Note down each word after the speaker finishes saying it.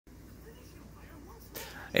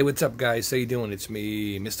Hey, what's up, guys? How you doing? It's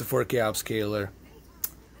me, Mr. 4K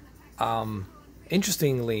Upscaler.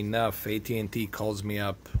 Interestingly enough, AT&T calls me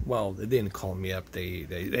up. Well, they didn't call me up.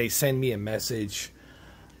 They send me a message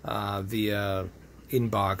via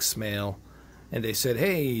inbox mail, and they said,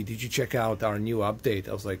 "Hey, did you check out our new update?"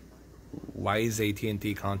 I was like, "Why is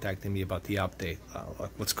AT&T contacting me about the update?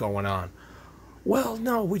 Like, what's going on?" Well,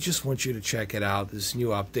 no, we just want you to check it out. This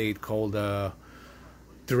new update called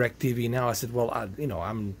DirecTV Now. I said, well, I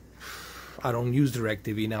don't use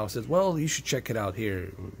DirecTV Now. I said, well, you should check it out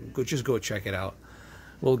here. Just go check it out.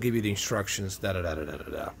 We'll give you the instructions. Da da da da da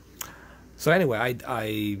da. So anyway, I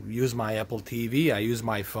use my Apple TV. I use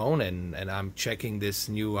my phone, and I'm checking this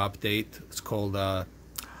new update. It's called AT&T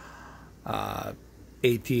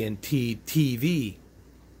TV.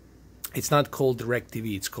 It's not called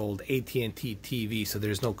DirecTV. It's called AT&T TV. So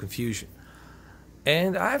there's no confusion.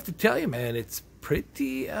 And I have to tell you, man, it's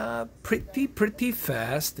pretty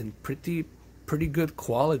fast and pretty good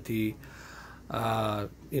quality.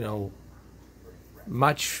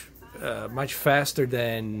 Much faster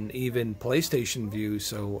than even PlayStation View.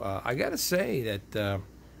 So I gotta say that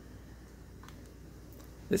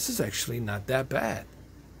this is actually not that bad.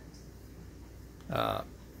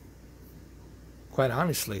 Quite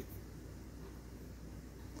honestly.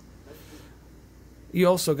 You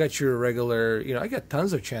also got your regular, I got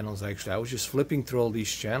tons of channels actually. I was just flipping through all these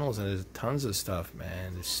channels and there's tons of stuff,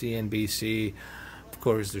 man. There's CNBC, of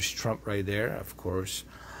course, there's Trump right there, of course.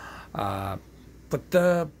 But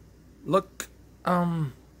look, I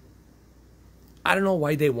don't know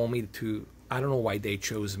why they want me to, I don't know why they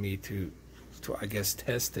chose me to I guess,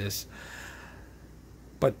 test this.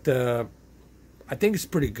 But I think it's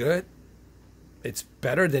pretty good. It's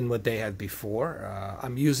better than what they had before.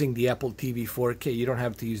 I'm using the Apple TV 4K. You don't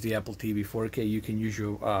have to use the Apple TV 4K. You can use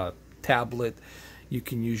your tablet. You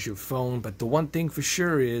can use your phone. But the one thing for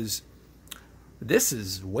sure is this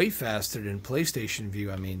is way faster than PlayStation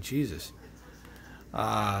View. I mean, Jesus.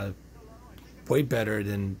 Way better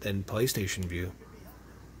than PlayStation View.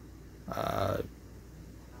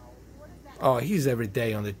 Oh, he's every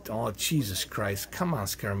day on the... Oh, Jesus Christ. Come on,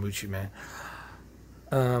 Scaramucci, man.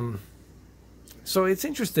 So it's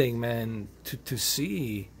interesting, man, to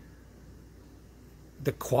see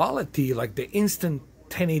the quality, like the instant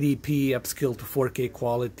 1080p upscale to 4K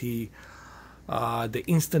quality, the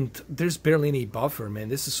instant, there's barely any buffer, man.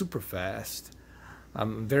 This is super fast.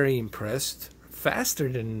 I'm very impressed. Faster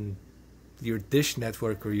than your dish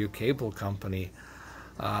network or your cable company.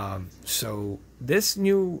 So this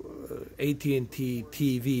new AT&T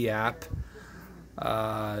TV app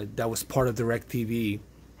that was part of DirecTV,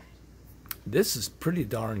 this is pretty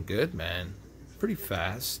darn good, man. Pretty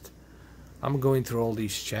fast. I'm going through all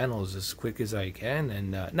these channels as quick as I can. And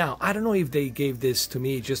now, I don't know if they gave this to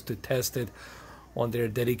me just to test it on their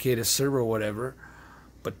dedicated server or whatever.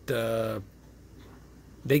 But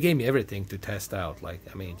they gave me everything to test out. Like,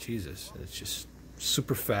 I mean, Jesus. It's just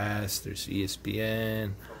super fast. There's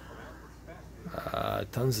ESPN.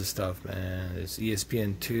 Tons of stuff, man. There's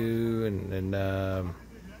ESPN2 and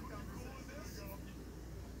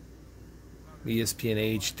ESPN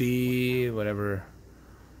HD, whatever,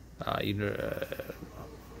 the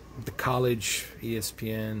college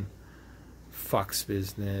ESPN, Fox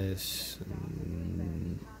Business,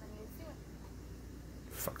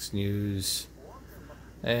 Fox News,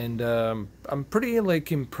 and I'm pretty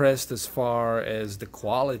impressed as far as the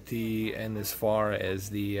quality and as far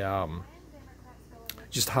as the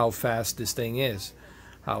just how fast this thing is,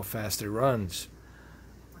 how fast it runs.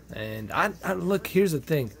 And I look, here's the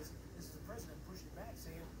thing.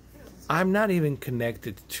 I'm not even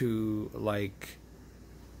connected to like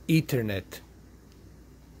Ethernet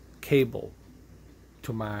cable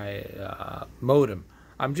to my modem.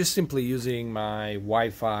 I'm just simply using my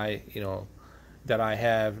Wi-Fi, that I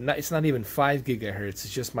have. It's not even 5 gigahertz. It's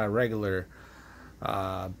just my regular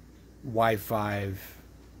Wi-Fi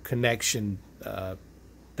connection that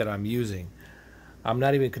I'm using. I'm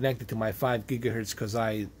not even connected to my 5 gigahertz because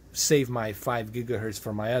I save my 5 gigahertz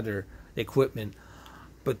for my other equipment.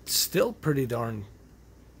 But still pretty darn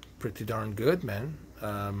good, man.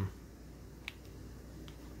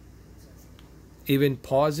 Even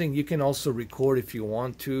pausing, you can also record if you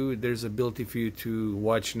want to. There's ability for you to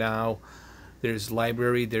watch now. There's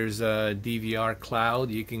library. There's a DVR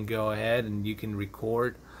cloud. You can go ahead and you can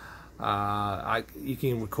record. You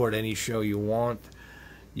can record any show you want.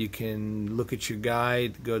 You can look at your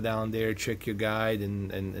guide, go down there, check your guide,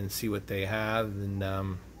 and see what they have. And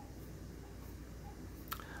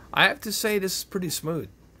I have to say this is pretty smooth.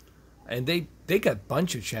 And they got a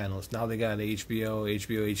bunch of channels. Now they got HBO,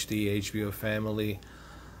 HBO HD, HBO Family.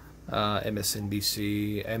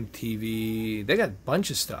 MSNBC, MTV. They got a bunch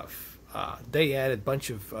of stuff. They added a bunch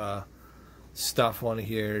of stuff on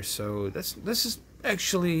here, so this is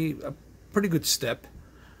actually a pretty good step,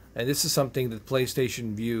 and this is something that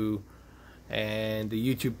PlayStation View and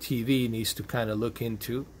the YouTube TV needs to kind of look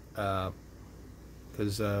into,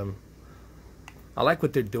 because I like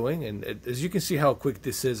what they're doing, and as you can see how quick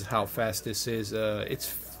this is, how fast this is.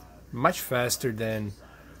 It's much faster than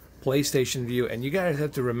PlayStation View, and you guys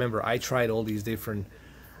have to remember, I tried all these different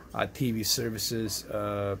TV services.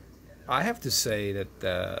 I have to say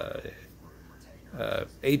that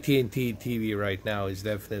At&t TV right now is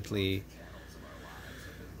definitely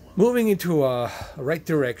moving into a right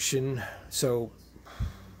direction. So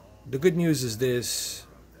the good news is this,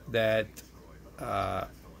 that I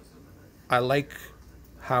like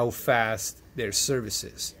how fast their service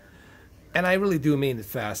is. And I really do mean it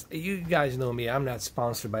fast. You guys know me, I'm not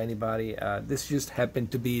sponsored by anybody. This just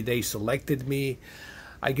happened to be, they selected me.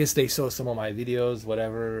 I guess they saw some of my videos,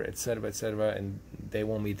 whatever, etc., and they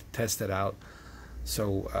want me to test it out.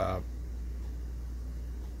 So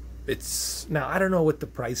it's, now I don't know what the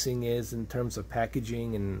pricing is in terms of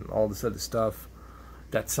packaging and all this other stuff.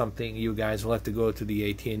 That's something you guys will have to go to the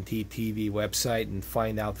At&t TV website and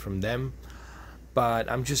find out from them. But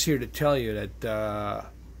I'm just here to tell you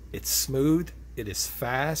that it's smooth, it is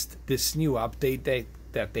fast. This new update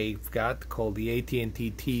that they've got called the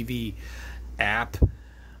At&t TV app,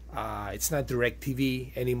 it's not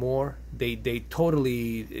DirecTV anymore. They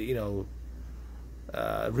totally, you know,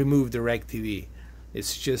 removed DirecTV.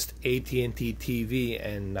 It's just At&t TV,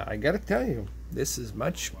 and I gotta tell you, this is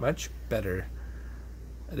much better.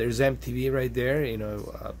 There's MTV right there, you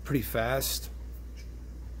know, pretty fast.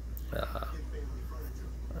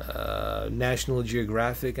 National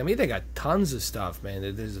Geographic. I mean, they got tons of stuff,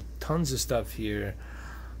 man. There's tons of stuff here,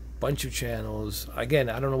 bunch of channels. Again,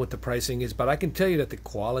 I don't know what the pricing is, but I can tell you that the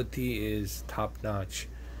quality is top notch.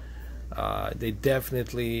 They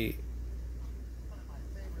definitely,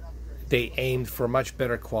 they aimed for much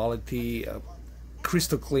better quality,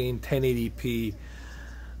 crystal clean 1080p,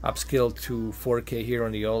 upscaled to 4K here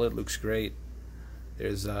on the OLED. Looks great.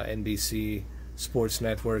 There's NBC Sports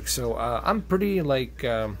Network. So I'm pretty like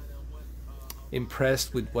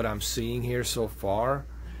impressed with what I'm seeing here so far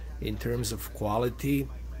in terms of quality,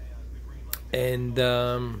 and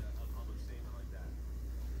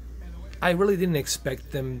I really didn't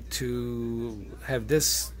expect them to have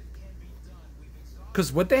this,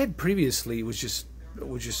 because what they had previously was just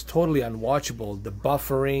totally unwatchable. The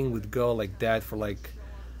buffering would go like that for like,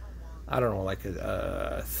 I don't know, like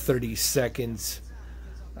 30 seconds.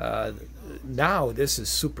 Now this is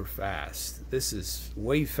super fast. This is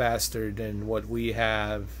way faster than what we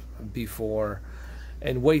have before,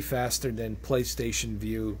 and way faster than PlayStation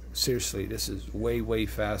View. Seriously, this is way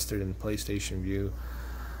faster than PlayStation View,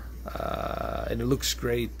 and it looks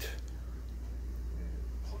great.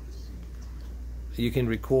 You can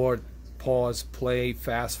record, pause, play,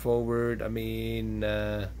 fast forward. I mean,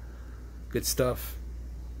 good stuff.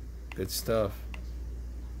 Good stuff.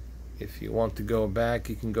 If you want to go back,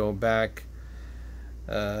 you can go back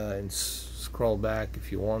and scroll back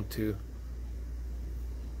if you want to.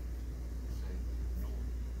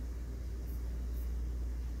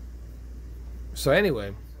 So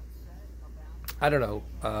anyway, I don't know.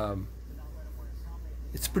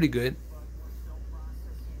 It's pretty good,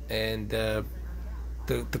 and the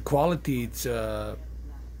quality, it's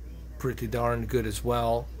pretty darn good as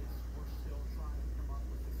well.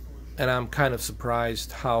 And I'm kind of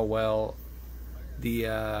surprised how well it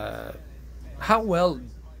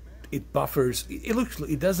buffers.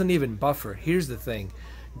 It doesn't even buffer. Here's the thing,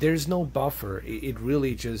 there's no buffer. It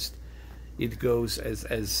really just, it goes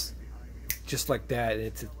as just like that.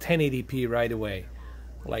 It's a 1080p right away.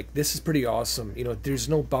 Like, this is pretty awesome. You know, there's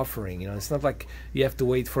no buffering. You know, it's not like you have to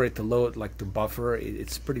wait for it to load, like to buffer.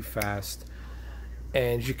 It's pretty fast,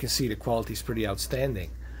 and as you can see, the quality is pretty outstanding.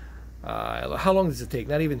 How long does it take?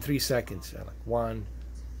 Not even 3 seconds. Like 1,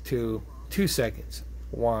 2, 2 seconds.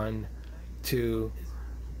 1, 2,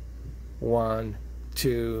 1,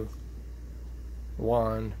 2,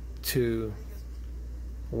 1, 2,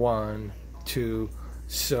 1, 2.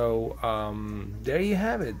 So there you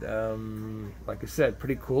have it. Like I said,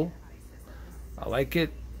 pretty cool. I like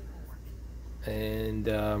it, and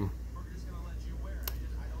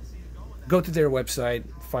go to their website,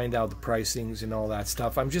 find out the pricings and all that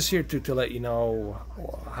stuff. I'm just here to let you know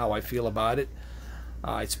how I feel about it.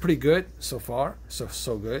 It's pretty good so far,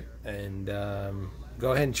 so good, and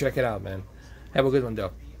go ahead and check it out, man. Have a good one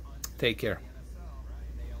though. Take care.